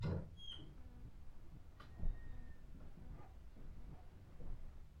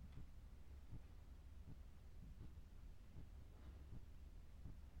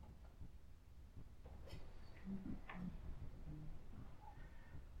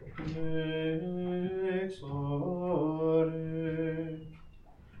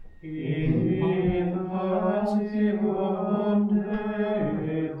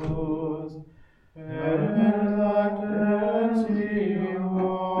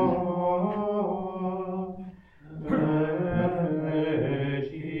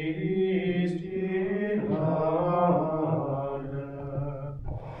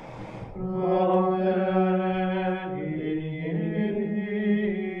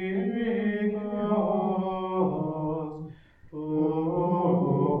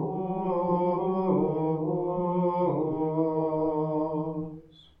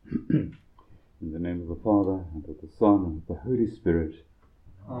In the name of the Father, and of the Son, and of the Holy Spirit.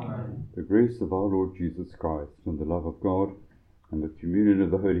 Amen. The grace of our Lord Jesus Christ, and the love of God, and the communion of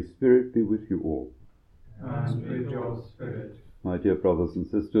the Holy Spirit be with you all. And with your spirit. My dear brothers and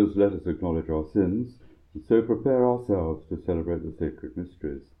sisters, let us acknowledge our sins, and so prepare ourselves to celebrate the sacred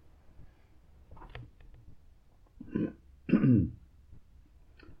mysteries.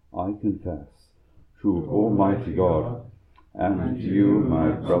 I confess to Almighty God, and to you,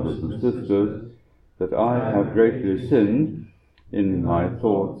 my brothers and sisters, that I have greatly sinned in my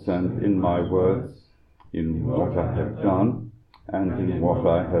thoughts and in my words, in what I have done and in what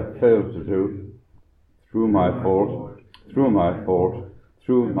I have failed to do, through my fault, through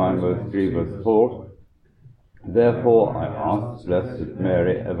my most grievous fault. Therefore I ask Blessed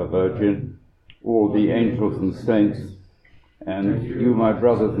Mary, ever Virgin, all the angels and saints, and you, my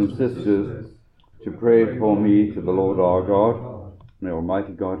brothers and sisters, to pray for me to the Lord our God. May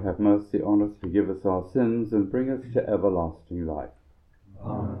Almighty God have mercy on us, forgive us our sins, and bring us to everlasting life.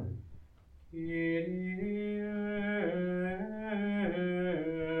 Amen.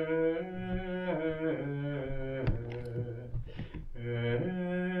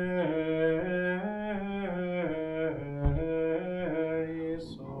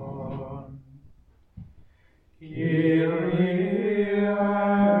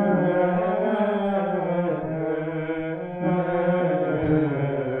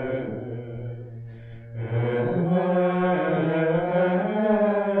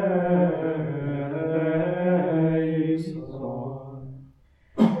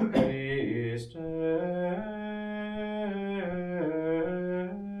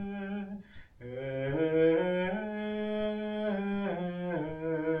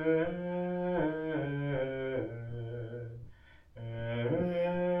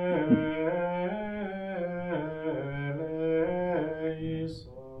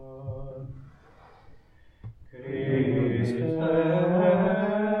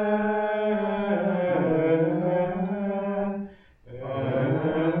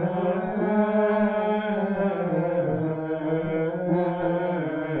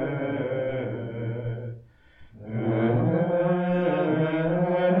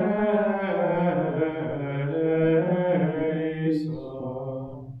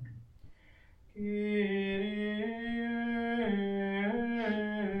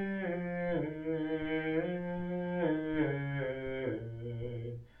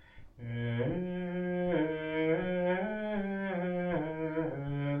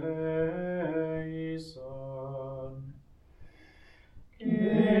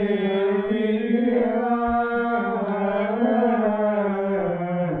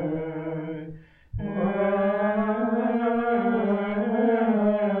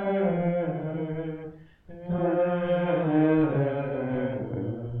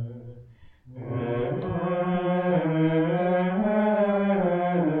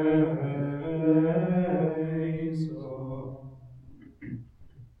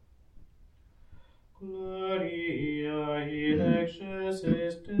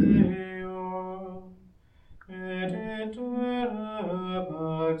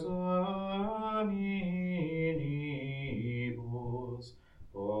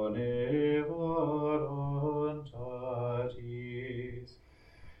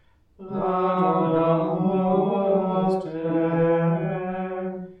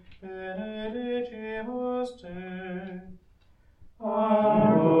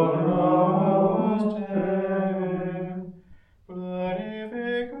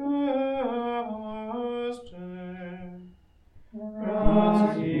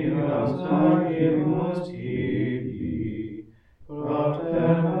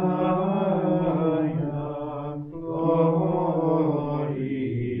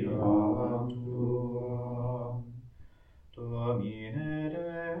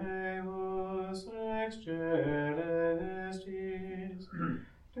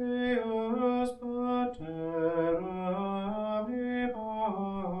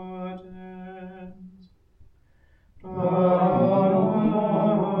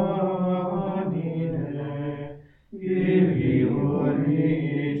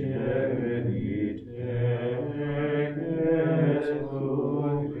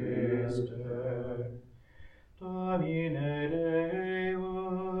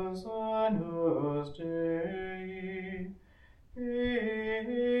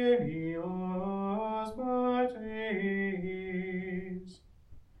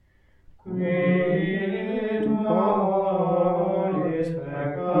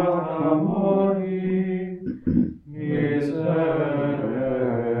 peccata mori, miserere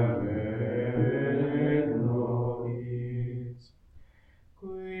nobis.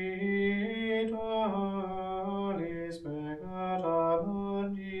 Qui tollis peccata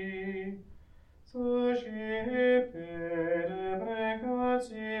mundi, suscipere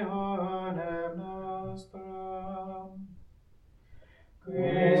precautionem nostram.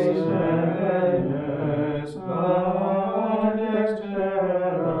 Quis enes ad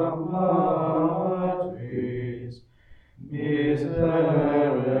exteram patris,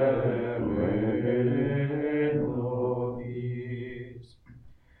 miserere nobis.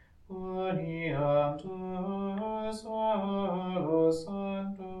 Uniam tuos salus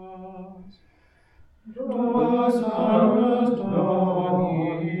sanctos, tu salus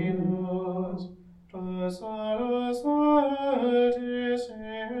Dominus, tu salus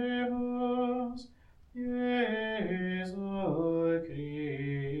altissimus, Iesu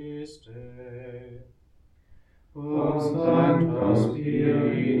Christe. Cum Sancto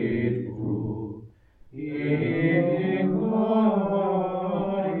Spiritu, in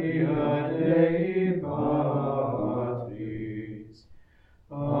gloria Dei Patris.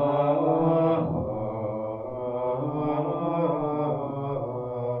 Amen.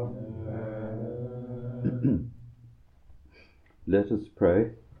 Let us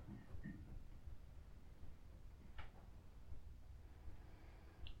pray.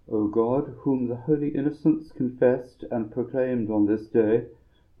 O God, whom the holy innocents confessed and proclaimed on this day,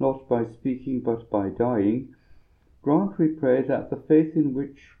 not by speaking but by dying, grant, we pray, that the faith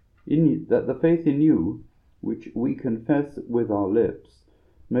in you, which we confess with our lips,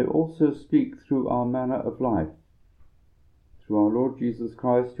 may also speak through our manner of life. Through our Lord Jesus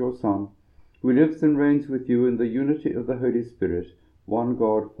Christ, your Son, who lives and reigns with you in the unity of the Holy Spirit, one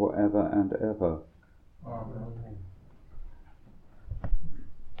God, for ever and ever. Amen.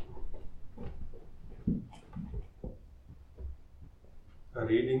 A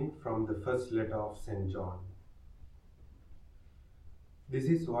reading from the first letter of St. John. This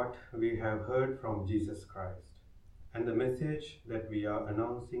is what we have heard from Jesus Christ, and the message that we are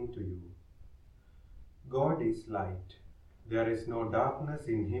announcing to you. God is light. There is no darkness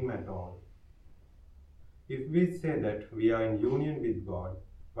in him at all. If we say that we are in union with God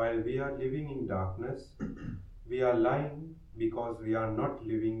while we are living in darkness, we are lying because we are not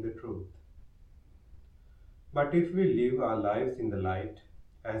living the truth. But if we live our lives in the light,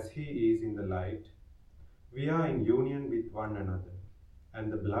 as he is in the light, we are in union with one another,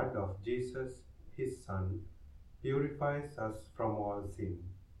 and the blood of Jesus, his Son, purifies us from all sin.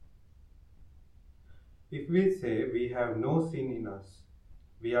 If we say we have no sin in us,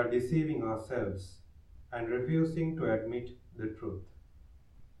 we are deceiving ourselves and refusing to admit the truth.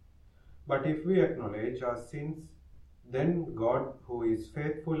 But if we acknowledge our sins, then God, who is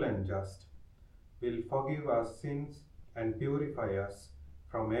faithful and just, will forgive our sins and purify us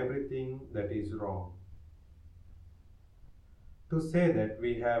from everything that is wrong. To say that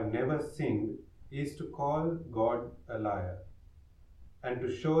we have never sinned is to call God a liar, and to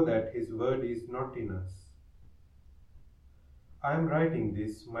show that his word is not in us. I am writing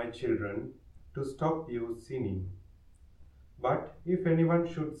this, my children, to stop you sinning. But if anyone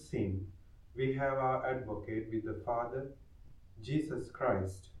should sin, we have our advocate with the Father, Jesus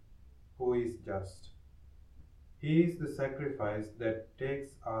Christ, who is just. He is the sacrifice that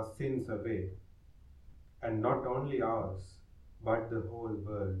takes our sins away, and not only ours, but the whole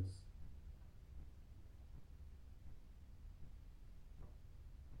world's.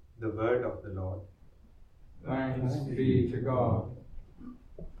 The word of the Lord. Thanks be to God.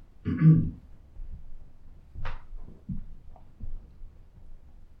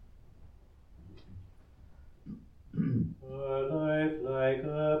 A life like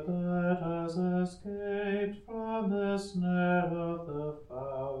a bird has escaped from the snare of the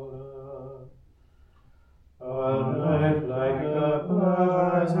fowler. A life like a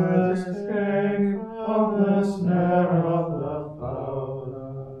bird has escaped from the snare of the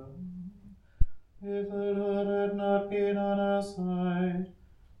fowler. If the Lord had not been on our side,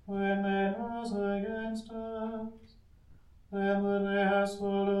 when men rose against us, then would they have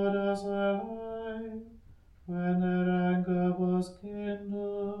swallowed us alive, when their anger was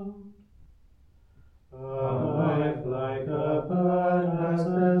kindled. A life like a bird has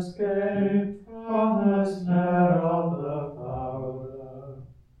escaped from the snare of the fowler.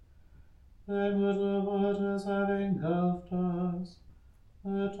 Then would the waters have engulfed us,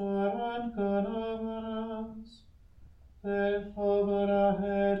 the torrent gone over us, then over our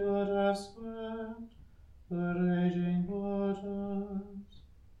head would have swept the raging waters.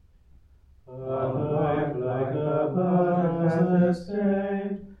 A life like a bird has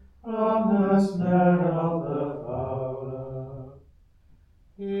escaped from the snare of the fowler.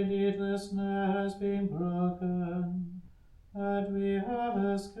 Indeed, the snare has been broken, and we have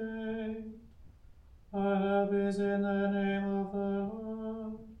escaped. Our help is in the name of the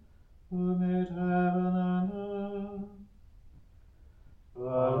Lord, who made heaven and earth.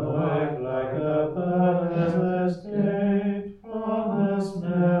 Our life like a bird has escaped from the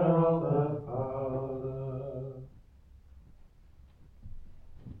snare of the fowler.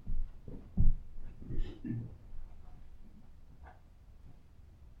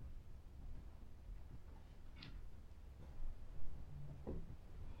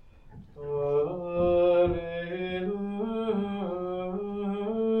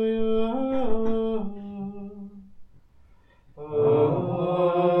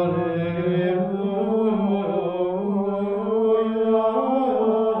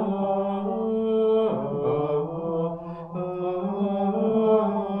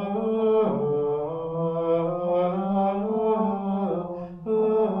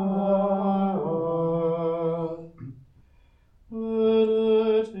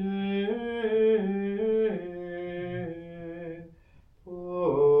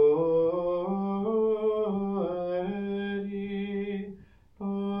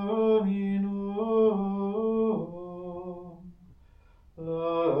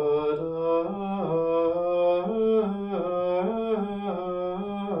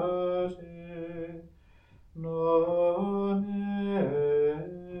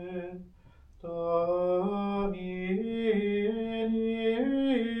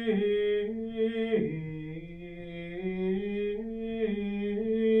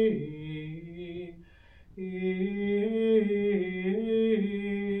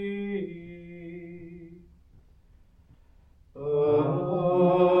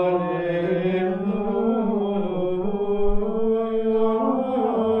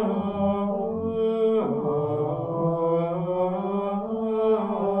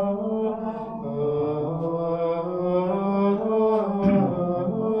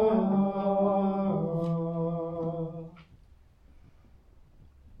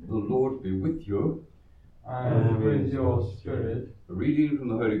 The Lord be with you. And with your spirit. A reading from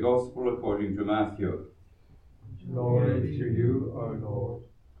the Holy Gospel according to Matthew. Glory to you, O Lord.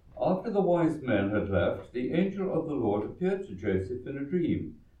 After the wise men had left, the angel of the Lord appeared to Joseph in a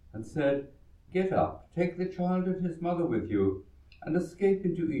dream and said, "Get up, take the child and his mother with you, and escape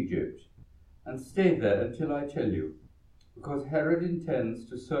into Egypt, and stay there until I tell you, because Herod intends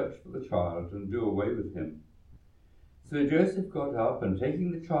to search for the child and do away with him." So Joseph got up, and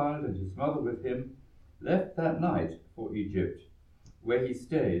taking the child and his mother with him, left that night for Egypt, where he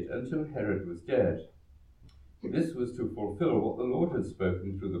stayed until Herod was dead. This was to fulfill what the Lord had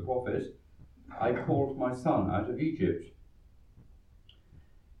spoken through the prophet, "I called my son out of Egypt."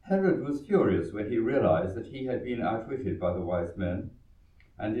 Herod was furious when he realized that he had been outwitted by the wise men,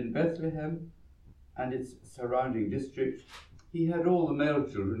 and in Bethlehem and its surrounding district he had all the male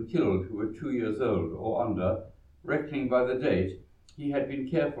children killed who were 2 years old or under, reckoning by the date he had been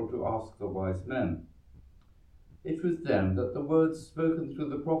careful to ask the wise men. It was then that the words spoken through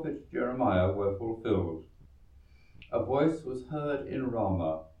the prophet Jeremiah were fulfilled. A voice was heard in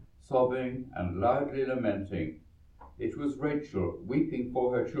Ramah, sobbing and loudly lamenting. It was Rachel weeping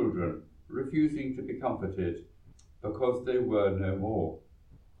for her children, refusing to be comforted, because they were no more.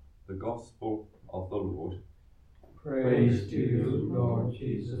 The Gospel of the Lord. Praise to you, Lord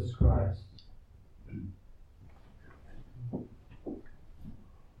Jesus Christ.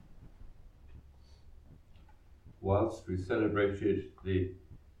 Whilst we celebrated the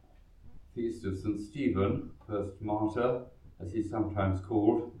feast of St. Stephen, first martyr, as he's sometimes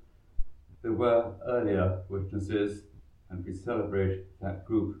called, there were earlier witnesses, and we celebrate that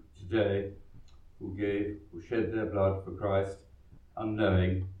group today who shed their blood for Christ,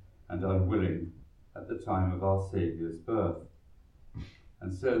 unknowing and unwilling at the time of our Saviour's birth.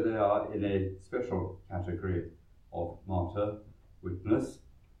 And so they are in a special category of martyr witness,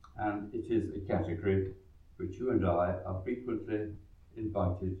 and it is a category which you and I are frequently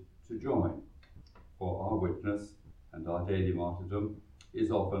invited to join, for our witness and our daily martyrdom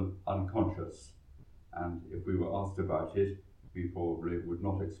is often unconscious, and if we were asked about it, we probably would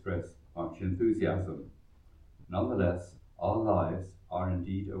not express much enthusiasm. Nonetheless, our lives are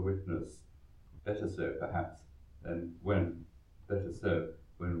indeed a witness, better so perhaps when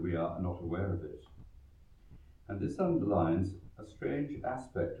we are not aware of it. And this underlines a strange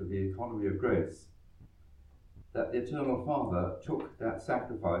aspect of the economy of grace, that the Eternal Father took that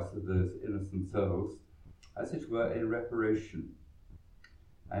sacrifice of those innocent souls, as it were, in reparation.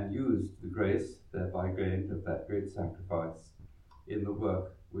 and used the grace thereby gained of that great sacrifice in the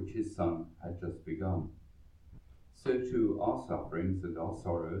work which his Son had just begun. So too our sufferings and our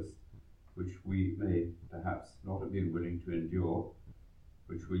sorrows, which we may perhaps not have been willing to endure,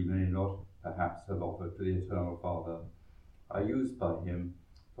 which we may not perhaps have offered to the Eternal Father, are used by him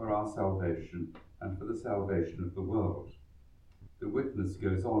for our salvation and for the salvation of the world. The witness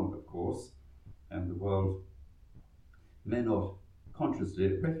goes on, of course, and the world may not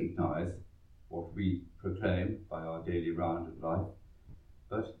consciously recognize what we proclaim by our daily round of life,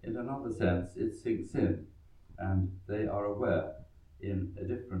 but in another sense it sinks in, and they are aware in a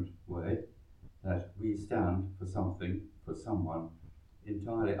different way that we stand for something, for someone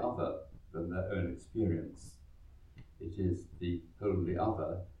entirely other than their own experience. It is the wholly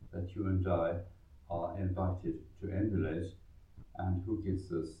other that you and I are invited to emulate, and who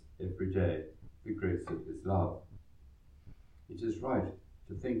gives us every day the grace of his love. It is right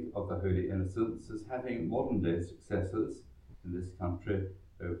to think of the Holy Innocents as having modern-day successors. In this country,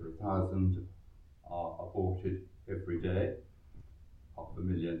 over 1,000 are aborted every day,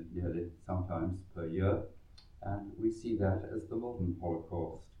 500,000 nearly sometimes per year, and we see that as the modern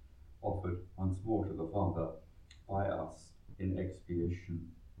Holocaust, offered once more to the Father by us in expiation.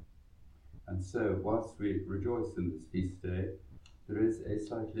 And so, whilst we rejoice in this feast day, there is a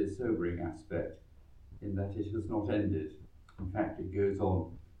slightly sobering aspect in that it has not ended. In fact, it goes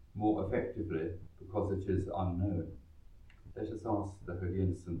on more effectively because it is unknown. Let us ask the Holy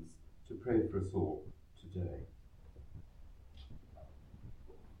Innocents to pray for us all today.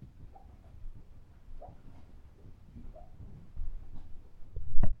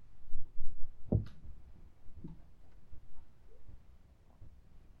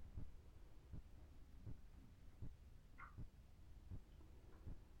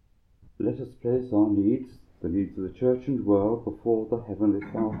 Let us place our needs, the needs of the Church and world, before the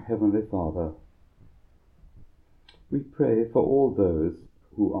Heavenly Father. We pray for all those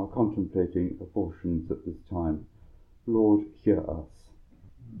who are contemplating abortions at this time. Lord, hear us.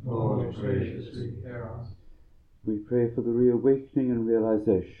 Lord, graciously hear us. We pray for the reawakening and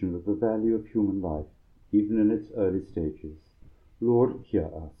realization of the value of human life, even in its early stages. Lord, hear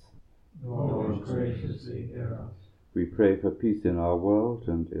us. Lord, graciously hear us. We pray for peace in our world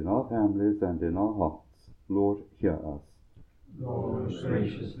and in our families and in our hearts. Lord, hear us. Lord,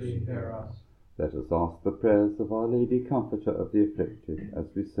 graciously hear us. Let us ask the prayers of Our Lady, Comforter of the afflicted, as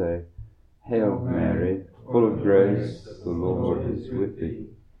we say, Hail Mary, full of grace, the Lord is with thee.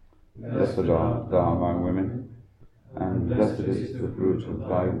 Blessed art thou among women, and blessed is the fruit of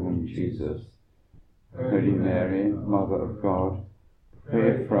thy womb, Jesus. Holy Mary, Mother of God,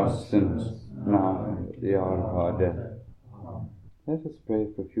 pray for us sinners, now and at the hour of our death. Let us pray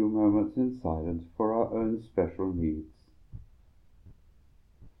for a few moments in silence for our own special needs.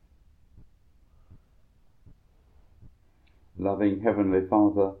 Loving Heavenly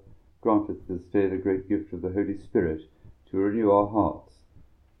Father, grant us this day the great gift of the Holy Spirit to renew our hearts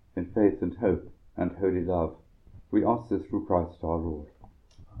in faith and hope and holy love. We ask this through Christ our Lord.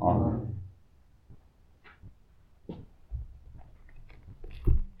 Amen.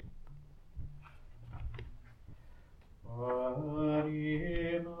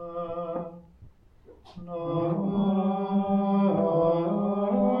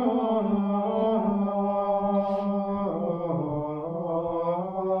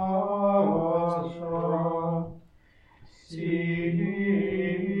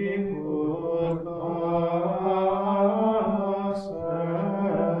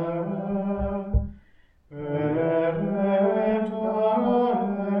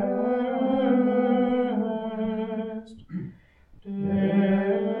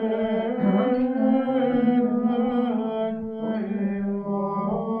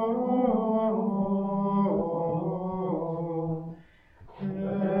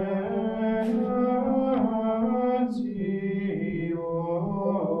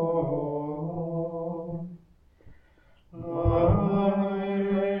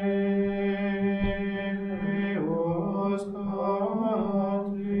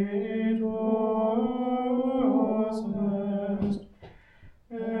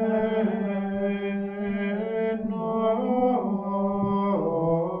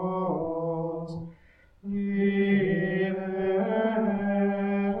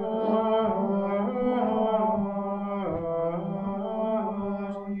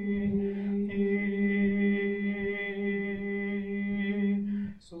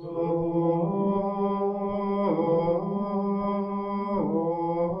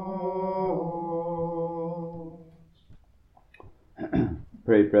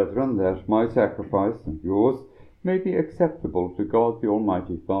 Pray, brethren, that my sacrifice and yours may be acceptable to God the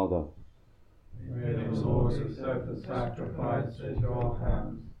Almighty Father. May the Lord accept the sacrifice at your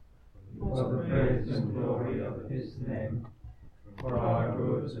hands, for the praise and glory of his name, for our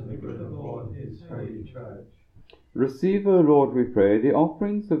good and the good of all his holy church. Receive, O Lord, we pray, the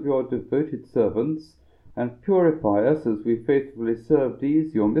offerings of your devoted servants, and purify us as we faithfully serve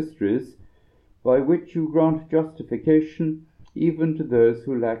these your mysteries, by which you grant justification even to those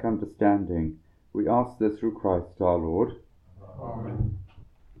who lack understanding. We ask this through Christ our Lord. Amen.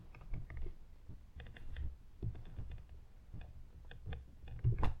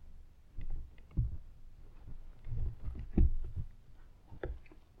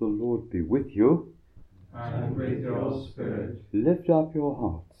 The Lord be with you. And with your spirit. Lift up your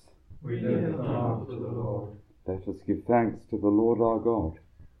hearts. We lift them up to the Lord. Let us give thanks to the Lord our God.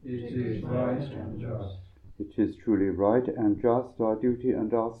 It is right and just. It is truly right and just, our duty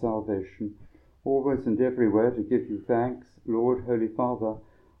and our salvation, always and everywhere to give you thanks, Lord, Holy Father,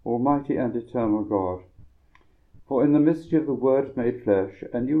 Almighty and eternal God. For in the mystery of the Word made flesh,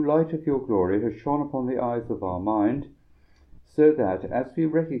 a new light of your glory has shone upon the eyes of our mind, so that, as we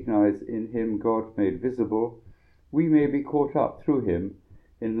recognize in him God made visible, we may be caught up through him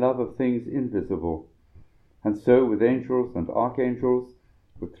in love of things invisible. And so, with angels and archangels,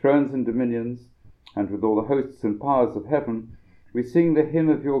 with thrones and dominions, and with all the hosts and powers of heaven, we sing the hymn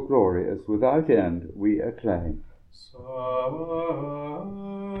of your glory, as without end we acclaim. Sanctus,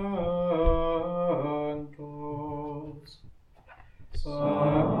 Sanctus,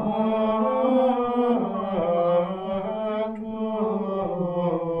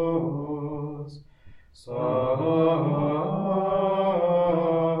 Sanctus,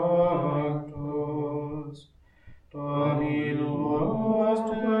 Dominus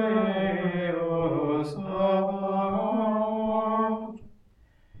Deus Sabaoth,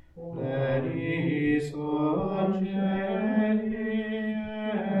 Pleni Celi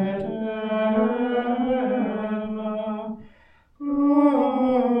et terra, gloria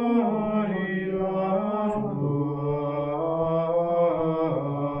tua.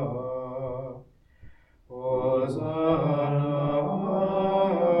 Hosanna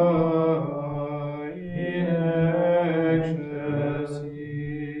in excelsis.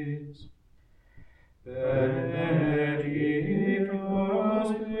 Benedictus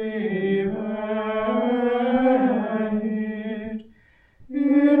qui venit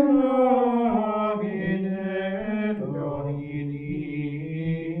in nomine Domini.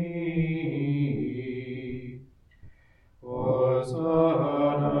 Hosanna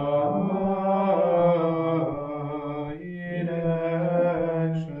in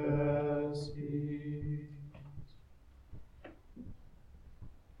excelsis.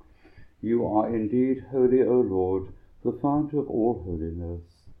 You are indeed holy, O Lord, the fount of all holiness.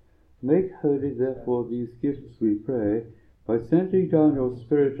 Make holy, therefore, these gifts, we pray, by sending down your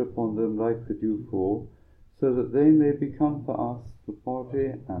Spirit upon them like the dewfall, so that they may become for us the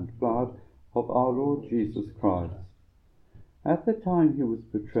body and blood of our Lord Jesus Christ. At the time he was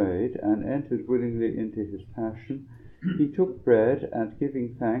betrayed and entered willingly into his passion, he took bread and,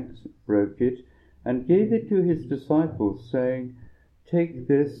 giving thanks, broke it, and gave it to his disciples, saying, "Take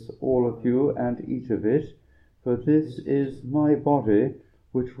this, all of you, and eat of it, for this is my body,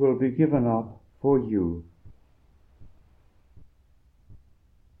 which will be given up for you."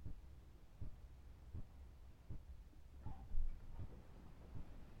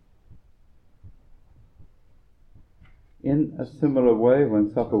 In a similar way, when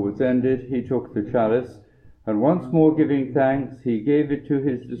supper was ended, he took the chalice, and once more giving thanks, he gave it to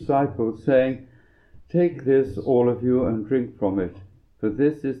his disciples, saying, "Take this, all of you, and drink from it, for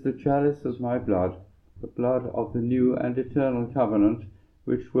this is the chalice of my blood, the blood of the new and eternal covenant,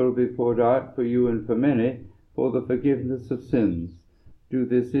 which will be poured out for you and for many for the forgiveness of sins. Do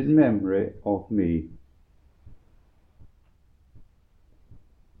this in memory of me."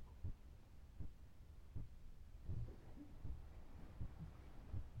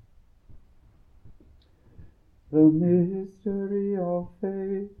 The mystery of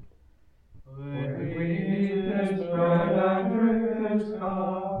faith. When we eat this bread and drink this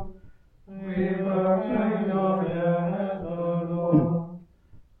cup, we proclaim your death, O Lord,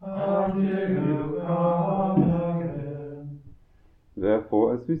 until you come again.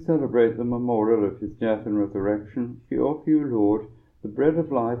 Therefore, as we celebrate the memorial of his death and resurrection, we offer you, Lord, the bread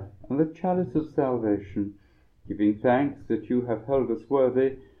of life and the chalice of salvation, giving thanks that you have held us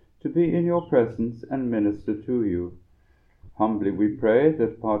worthy to be in your presence and minister to you. Humbly we pray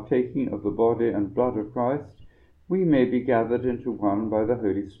that, partaking of the body and blood of Christ, we may be gathered into one by the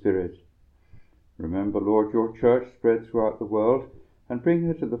Holy Spirit. Remember, Lord, your church spread throughout the world, and bring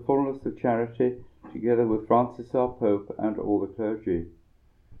her to the fullness of charity, together with Francis our Pope and all the clergy.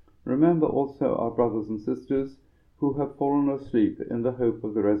 Remember also our brothers and sisters who have fallen asleep in the hope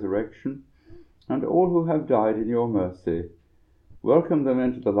of the resurrection, and all who have died in your mercy. Welcome them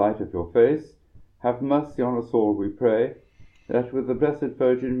into the light of your face. Have mercy on us all, we pray, that with the Blessed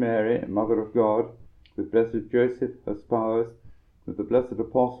Virgin Mary, Mother of God, with blessed Joseph, her spouse, with the blessed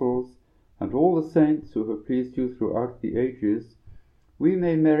apostles, and all the saints who have pleased you throughout the ages, we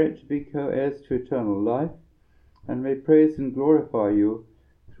may merit to be co-heirs to eternal life, and may praise and glorify you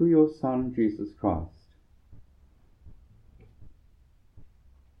through your Son, Jesus Christ.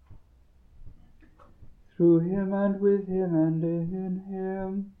 Through him and with him and in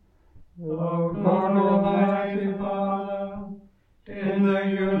him, O God, Almighty Father, in the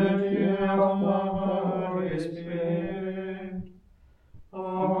unity of the Holy Spirit,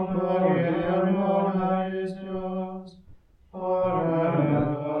 all glory and honor is yours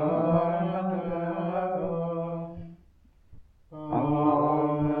forever and ever.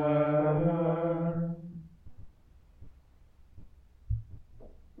 Amen.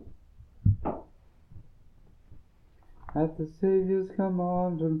 At the Saviour's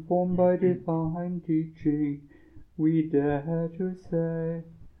command and formed by divine teaching, we dare to say,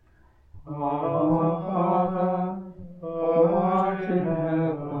 Our Father, who art in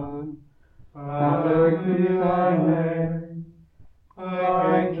heaven, hallowed be thy name.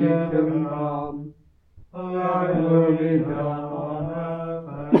 Thy kingdom come, thy will be done on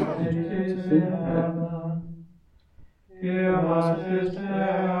earth as it is in heaven. Give us this day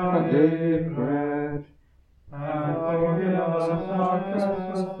our daily bread, and forgive us our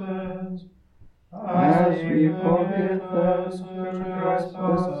trespasses, as we forgive those who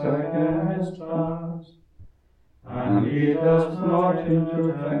trespass against us. And lead us not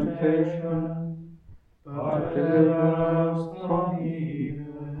into temptation, but deliver us from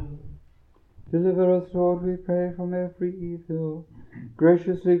evil. Deliver us, Lord, we pray, from every evil.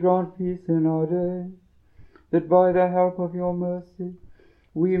 Graciously grant peace in our days, that by the help of your mercy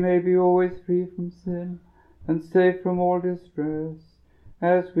we may be always free from sin and safe from all distress,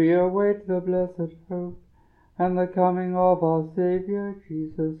 as we await the blessed hope and the coming of our Saviour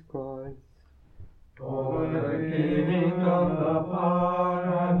Jesus Christ. For the kingdom, the power,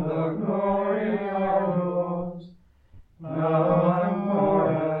 and the glory are yours, now and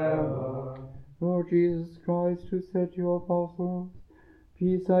forever. Lord Jesus Christ, who said to your apostles,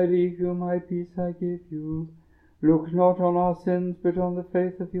 Peace I leave you, my peace I give you, look not on our sins, but on the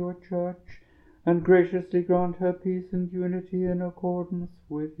faith of your church, and graciously grant her peace and unity in accordance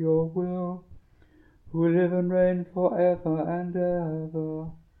with your will, who live and reign for ever and ever.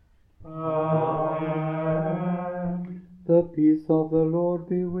 Amen. The peace of the Lord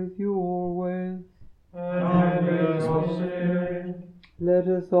be with you always. And with your spirit. Let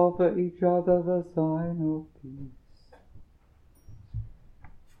us offer each other the sign of peace.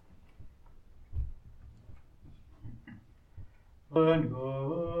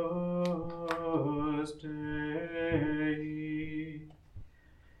 Agnus Dei,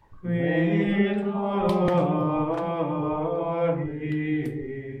 qui gloris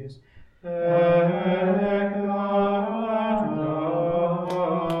peccata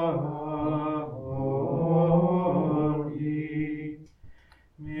oli,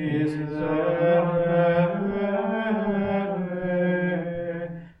 miserere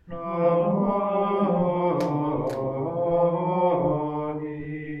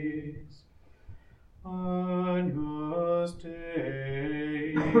nobis. Agnus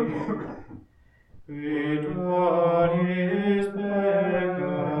Dei, qui gloris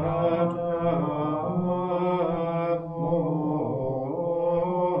peccata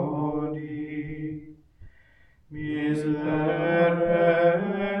oli, miserere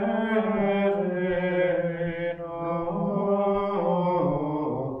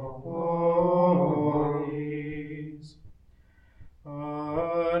nobis.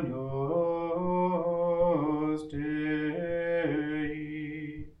 Agnus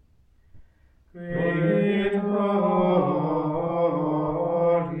Dei.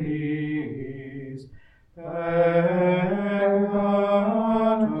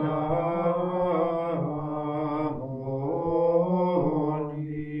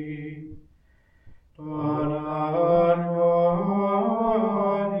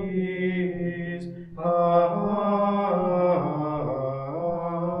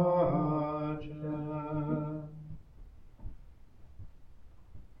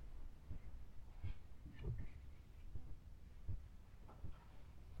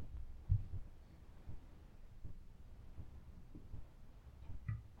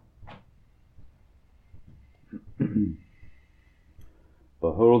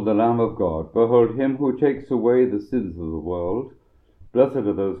 Behold the Lamb of God. Behold him who takes away the sins of the world. Blessed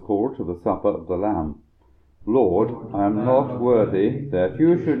are those called to the supper of the Lamb. Lord, I am not worthy that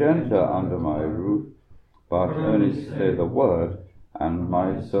you should enter under my roof, but only say the word, and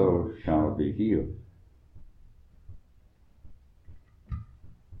my soul shall be healed.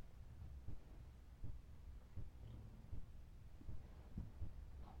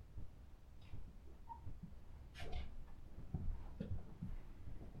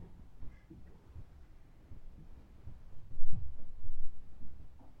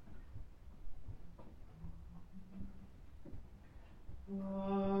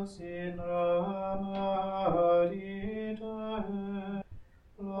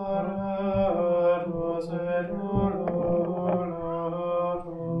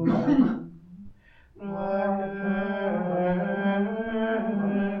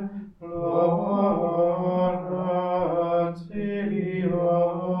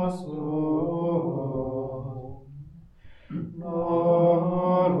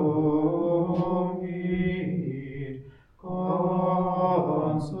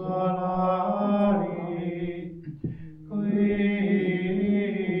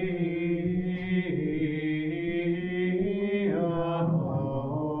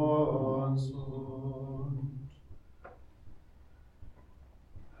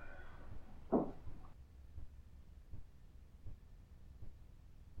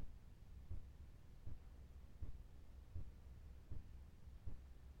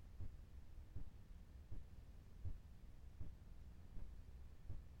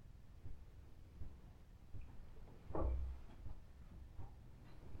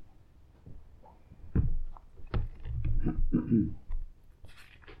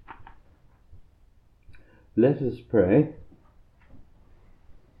 Let us pray.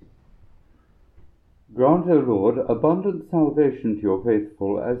 Grant, O Lord, abundant salvation to your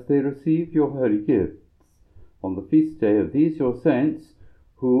faithful as they receive your holy gifts on the feast day of these your saints,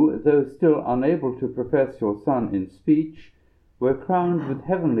 who, though still unable to profess your Son in speech, were crowned with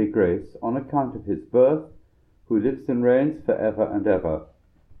heavenly grace on account of his birth, who lives and reigns for ever and ever.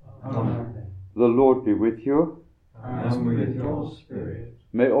 Amen. The Lord be with you. And with your spirit.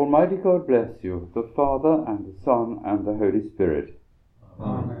 May Almighty God bless you, the Father, and the Son, and the Holy Spirit.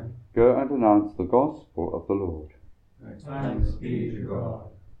 Amen. Go and announce the gospel of the Lord. Thanks be to God.